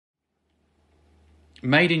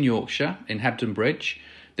Made in Yorkshire, in Hebden Bridge,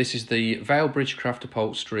 this is the Vale Bridgecraft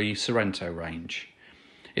Upholstery Sorrento range.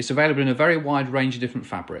 It's available in a very wide range of different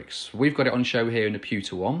fabrics. We've got it on show here in a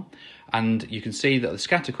pewter one, and you can see that the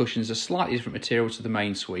scatter cushions are slightly different material to the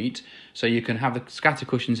main suite, so you can have the scatter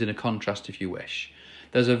cushions in a contrast if you wish.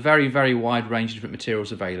 There's a very wide range of different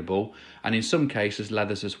materials available, and in some cases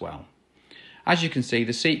leathers as well. As you can see,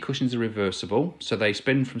 the seat cushions are reversible, so they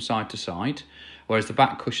spin from side to side, whereas the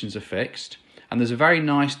back cushions are fixed, and there's a very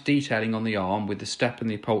nice detailing on the arm with the step and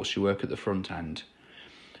the upholstery work at the front end.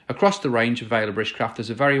 Across the range of Vale Bridgecraft, there's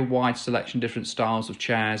a very wide selection of different styles of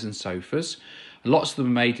chairs and sofas. Lots of them are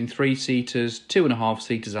made in 3-seaters,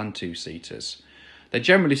 2.5-seaters and 2-seaters. They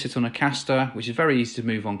generally sit on a caster, which is very easy to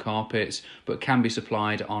move on carpets, but can be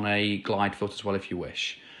supplied on a glide foot as well if you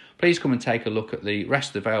wish. Please come and take a look at the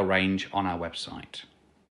rest of the Vale range on our website.